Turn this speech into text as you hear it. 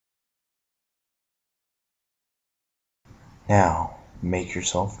Now, make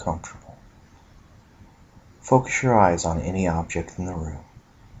yourself comfortable. Focus your eyes on any object in the room,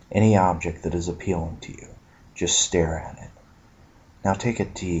 any object that is appealing to you. Just stare at it. Now take a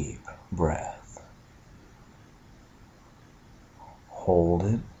deep breath. Hold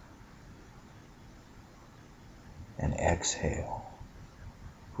it and exhale.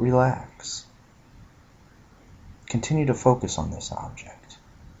 Relax. Continue to focus on this object.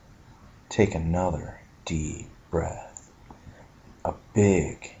 Take another deep breath. A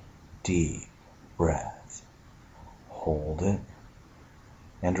big, deep breath. Hold it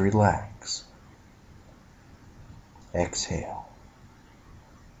and relax. Exhale.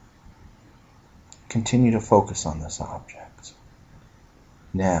 Continue to focus on this object.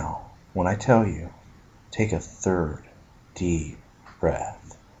 Now, when I tell you, take a third deep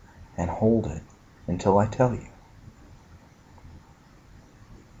breath and hold it until I tell you.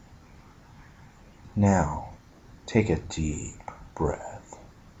 Now, take a deep breath.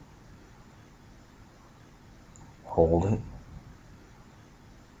 Hold it.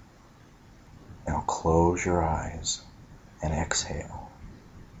 Now close your eyes and exhale.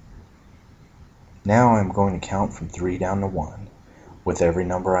 Now I'm going to count from 3 down to 1. With every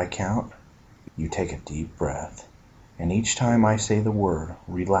number I count, you take a deep breath. And each time I say the word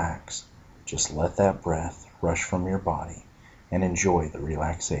relax, just let that breath rush from your body and enjoy the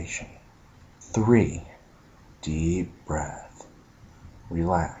relaxation. 3, deep breath,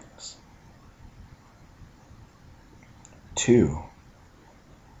 relax. 2,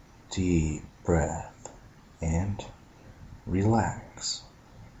 deep breath and relax.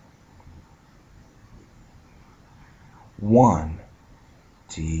 1,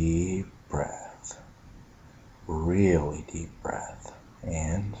 deep breath, really deep breath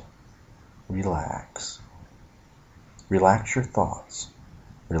and relax. Relax your thoughts,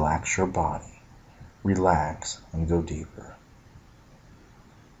 relax your body. Relax and go deeper.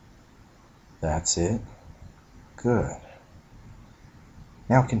 That's it. Good.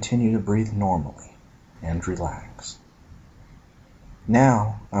 Now continue to breathe normally and relax.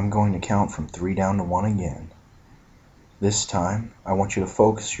 Now I'm going to count from 3 down to 1 again. This time I want you to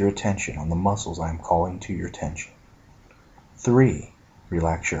focus your attention on the muscles I am calling to your attention. 3.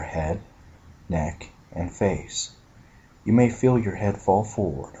 Relax your head, neck, and face. You may feel your head fall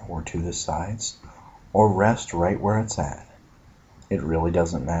forward or to the sides, or rest right where it's at. It really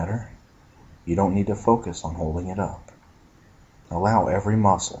doesn't matter. You don't need to focus on holding it up. Allow every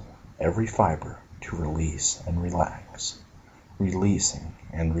muscle, every fiber to release and relax. Releasing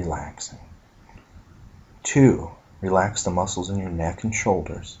and relaxing. 2. Relax the muscles in your neck and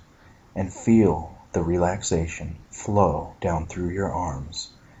shoulders and feel the relaxation flow down through your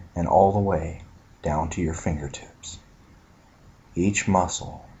arms and all the way down to your fingertips. Each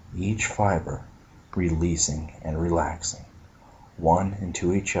muscle, each fiber, releasing and relaxing, one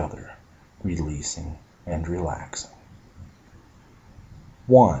into each other, releasing and relaxing.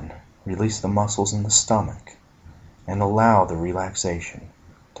 1. Release the muscles in the stomach and allow the relaxation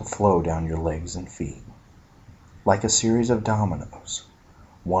to flow down your legs and feet. Like a series of dominoes,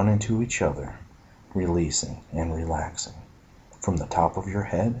 one into each other, releasing and relaxing, from the top of your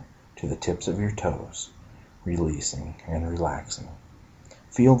head to the tips of your toes, releasing and relaxing.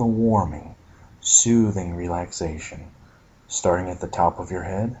 Feel the warming, soothing relaxation, starting at the top of your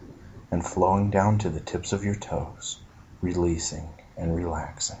head and flowing down to the tips of your toes, releasing and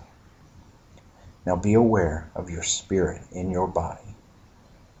relaxing. Now be aware of your spirit in your body.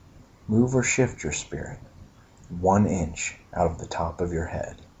 Move or shift your spirit 1 inch out of the top of your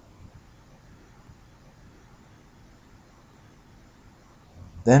head.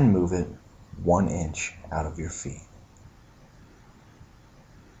 Then move it 1 inch out of your feet.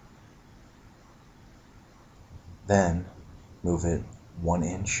 Then move it 1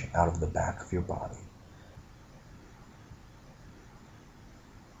 inch out of the back of your body.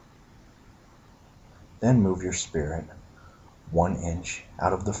 Then move your spirit 1 inch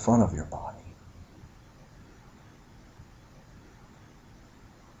out of the front of your body.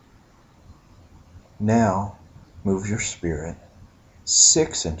 Now move your spirit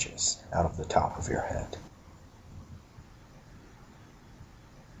 6 inches out of the top of your head.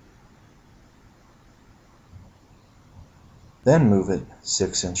 Then move it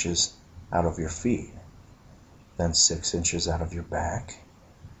 6 inches out of your feet. Then 6 inches out of your back.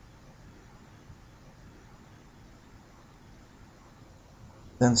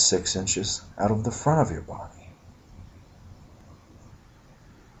 Then 6 inches out of the front of your body.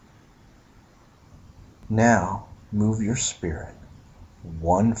 Now move your spirit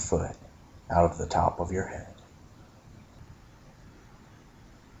 1 foot out of the top of your head.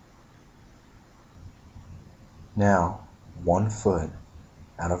 Now 1 foot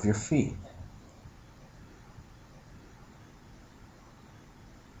out of your feet.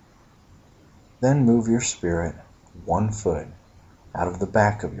 Then move your spirit 1 foot out of the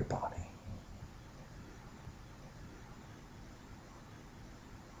back of your body.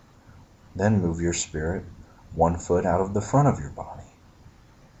 Then move your spirit 1 foot out of the front of your body.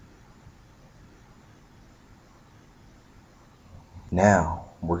 Now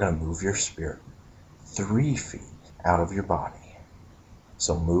we're going to move your spirit 3 feet out of your body.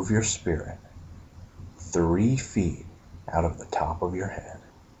 So move your spirit 3 feet out of the top of your head.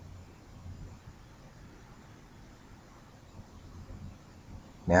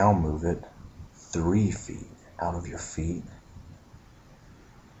 Now move it 3 feet out of your feet.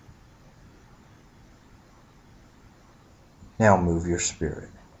 Now move your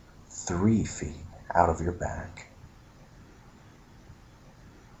spirit 3 feet out of your back.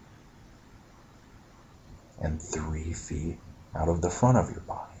 And 3 feet out of the front of your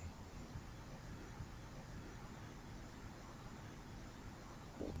body.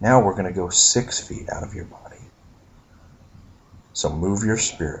 Now we're going to go 6 feet out of your body. So move your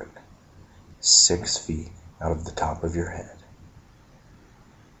spirit 6 feet out of the top of your head.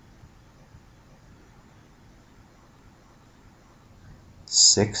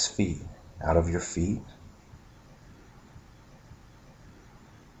 Six feet out of your feet.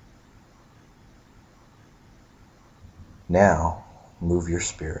 Now move your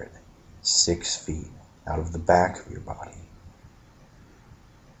spirit 6 feet out of the back of your body.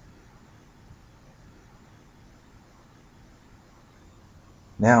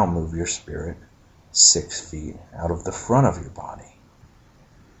 Now move your spirit 6 feet out of the front of your body.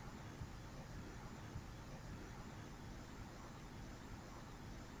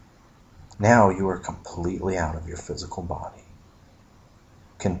 Now you are completely out of your physical body.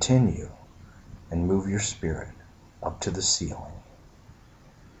 Continue and move your spirit up to the ceiling.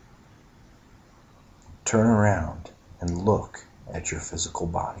 Turn around and look at your physical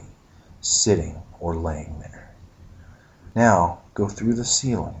body, sitting or laying there. Now go through the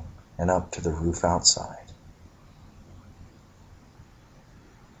ceiling and up to the roof outside.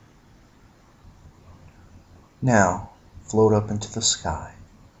 Now float up into the sky.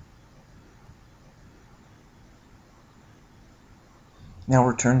 Now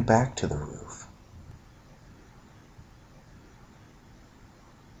return back to the roof.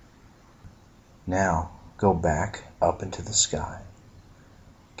 Now go back up into the sky.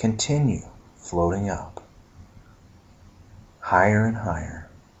 Continue floating up, higher and higher,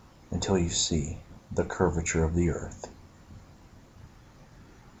 until you see the curvature of the earth.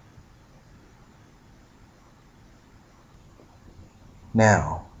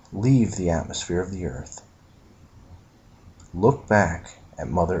 Now leave the atmosphere of the earth. Look back at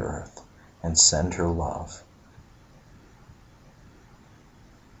Mother Earth and send her love.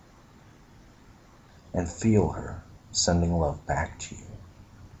 And feel her sending love back to you.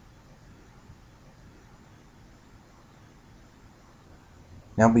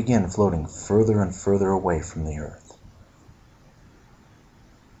 Now begin floating further and further away from the earth,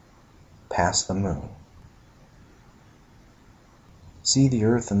 past the moon. See the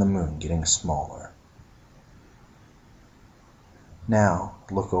earth and the moon getting smaller. Now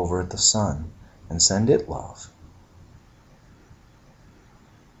look over at the sun and send it love.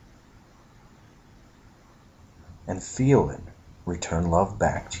 And feel it return love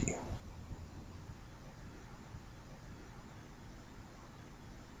back to you.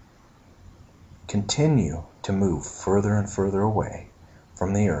 Continue to move further and further away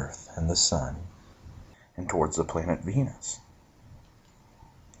from the earth and the sun and towards the planet Venus.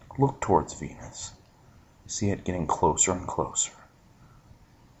 Look towards Venus. See it getting closer and closer.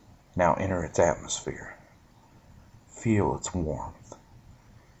 Now enter its atmosphere. Feel its warmth.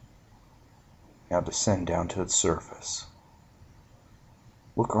 Now descend down to its surface.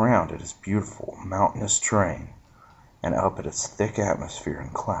 Look around at its beautiful mountainous terrain and up at its thick atmosphere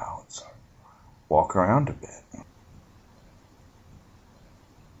and clouds. Walk around a bit.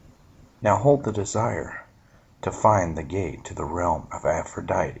 Now hold the desire to find the gate to the realm of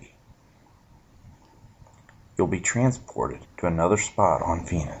Aphrodite. You'll be transported to another spot on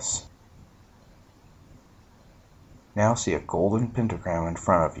Venus. Now see a golden pentagram in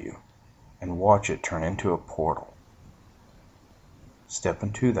front of you and watch it turn into a portal. Step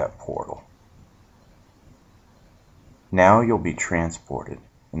into that portal. Now you'll be transported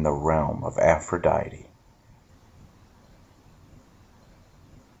in the realm of Aphrodite.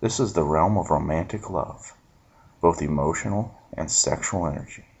 This is the realm of romantic love, both emotional and sexual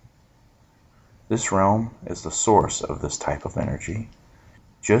energy. This realm is the source of this type of energy.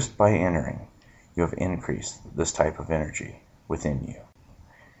 Just by entering, you have increased this type of energy within you.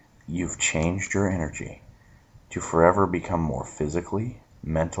 You've changed your energy to forever become more physically,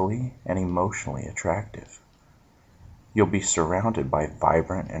 mentally, and emotionally attractive. You'll be surrounded by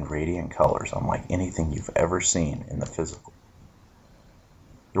vibrant and radiant colors unlike anything you've ever seen in the physical.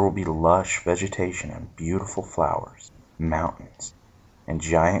 There will be lush vegetation and beautiful flowers, mountains, and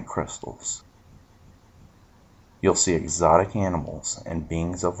giant crystals. You'll see exotic animals and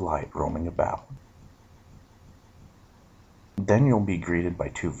beings of light roaming about. Then you'll be greeted by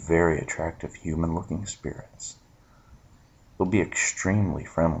two very attractive human-looking spirits. They'll be extremely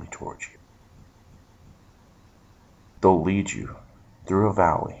friendly towards you. They'll lead you through a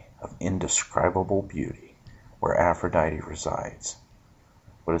valley of indescribable beauty where Aphrodite resides.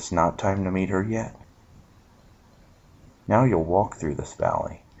 But it's not time to meet her yet. Now you'll walk through this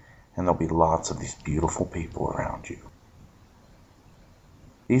valley, and there'll be lots of these beautiful people around you.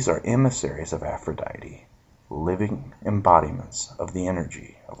 These are emissaries of Aphrodite, living embodiments of the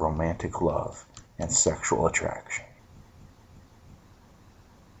energy of romantic love and sexual attraction.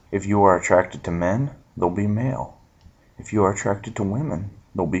 If you are attracted to men, they'll be male. If you are attracted to women,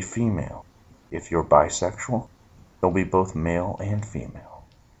 they'll be female. If you're bisexual, they'll be both male and female.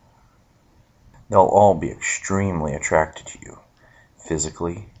 They'll all be extremely attracted to you,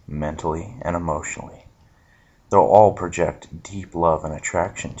 physically, mentally, and emotionally. They'll all project deep love and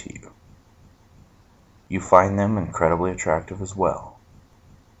attraction to you. You find them incredibly attractive as well.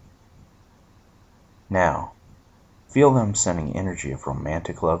 Now, feel them sending energy of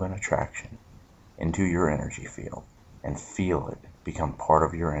romantic love and attraction into your energy field, and feel it become part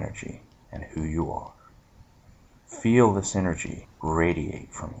of your energy and who you are. Feel this energy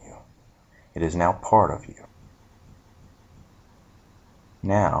radiate from you. It is now part of you.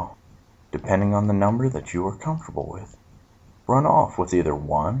 Now, depending on the number that you are comfortable with, run off with either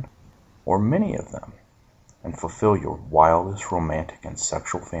one or many of them and fulfill your wildest romantic and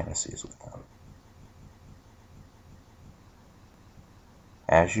sexual fantasies with them.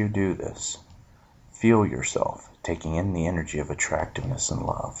 As you do this, feel yourself taking in the energy of attractiveness and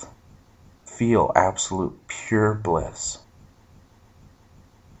love. Feel absolute pure bliss.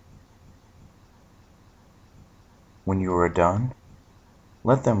 When you are done,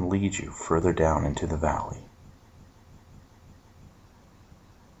 let them lead you further down into the valley.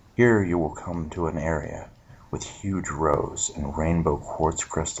 Here you will come to an area with huge rose and rainbow quartz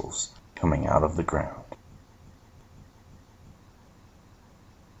crystals coming out of the ground.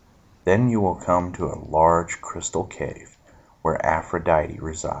 Then you will come to a large crystal cave where Aphrodite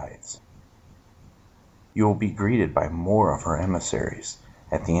resides. You will be greeted by more of her emissaries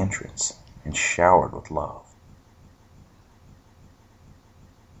at the entrance and showered with love.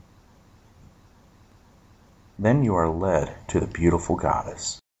 Then you are led to the beautiful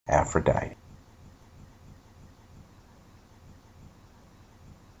goddess, Aphrodite.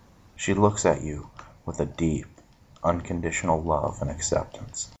 She looks at you with a deep, unconditional love and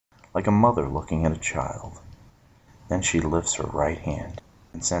acceptance, like a mother looking at a child. Then she lifts her right hand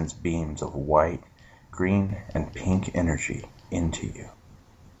and sends beams of white, green, and pink energy into you.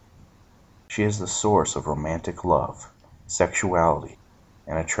 She is the source of romantic love, sexuality,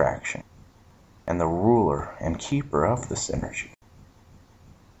 and attraction, and the ruler and keeper of this energy.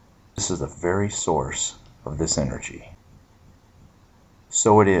 This is the very source of this energy.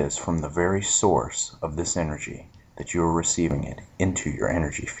 So it is from the very source of this energy that you are receiving it into your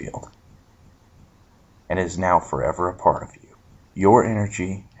energy field, and it is now forever a part of you. Your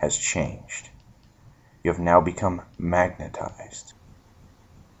energy has changed. You have now become magnetized.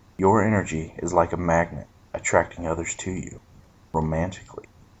 Your energy is like a magnet, attracting others to you, romantically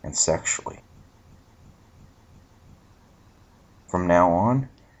and sexually. From now on,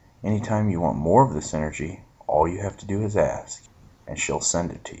 anytime you want more of this energy, all you have to do is ask, and she'll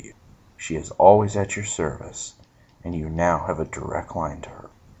send it to you. She is always at your service, and you now have a direct line to her.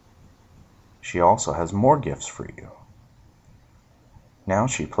 She also has more gifts for you. Now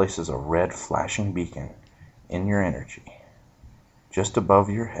she places a red flashing beacon in your energy, just above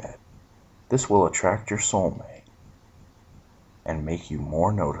your head. This will attract your soulmate and make you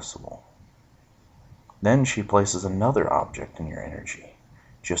more noticeable. Then she places another object in your energy,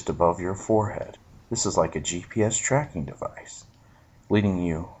 just above your forehead. This is like a GPS tracking device, leading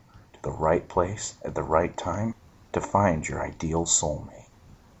you to the right place at the right time to find your ideal soulmate.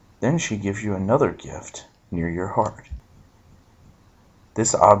 Then she gives you another gift near your heart.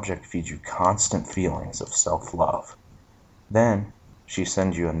 This object feeds you constant feelings of self-love. Then she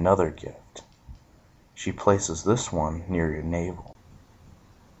sends you another gift. She places this one near your navel.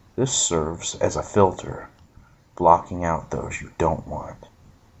 This serves as a filter, blocking out those you don't want.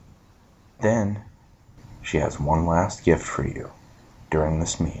 Then, she has one last gift for you during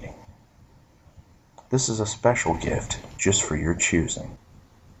this meeting. This is a special gift just for your choosing.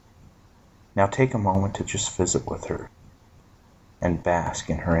 Now take a moment to just visit with her and bask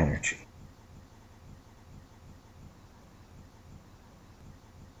in her energy.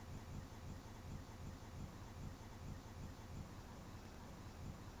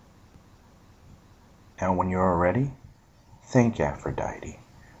 Now when you are ready, thank Aphrodite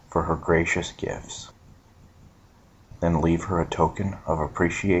for her gracious gifts. Then leave her a token of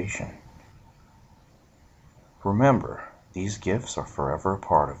appreciation. Remember, these gifts are forever a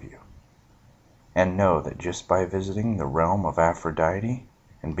part of you. And know that just by visiting the realm of Aphrodite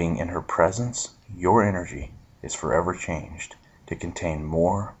and being in her presence, your energy is forever changed to contain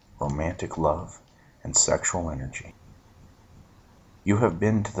more romantic love and sexual energy. You have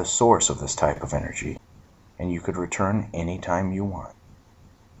been to the source of this type of energy, and you could return anytime you want.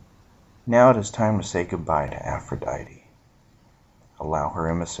 Now it is time to say goodbye to Aphrodite. Allow her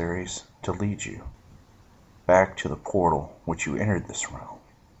emissaries to lead you back to the portal which you entered this realm.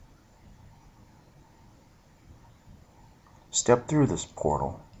 Step through this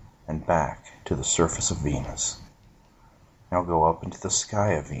portal and back to the surface of Venus. Now go up into the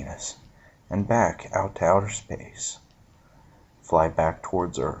sky of Venus and back out to outer space. Fly back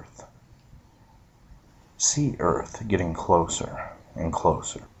towards Earth. See Earth getting closer and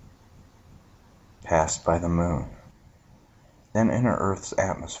closer. Pass by the moon. Then enter Earth's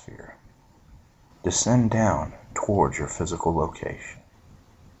atmosphere. Descend down towards your physical location.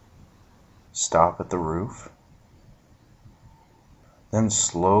 Stop at the roof. Then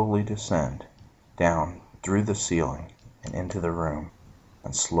slowly descend down through the ceiling and into the room,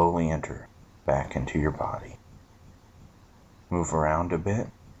 and slowly enter back into your body. Move around a bit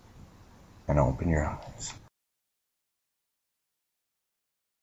and open your eyes.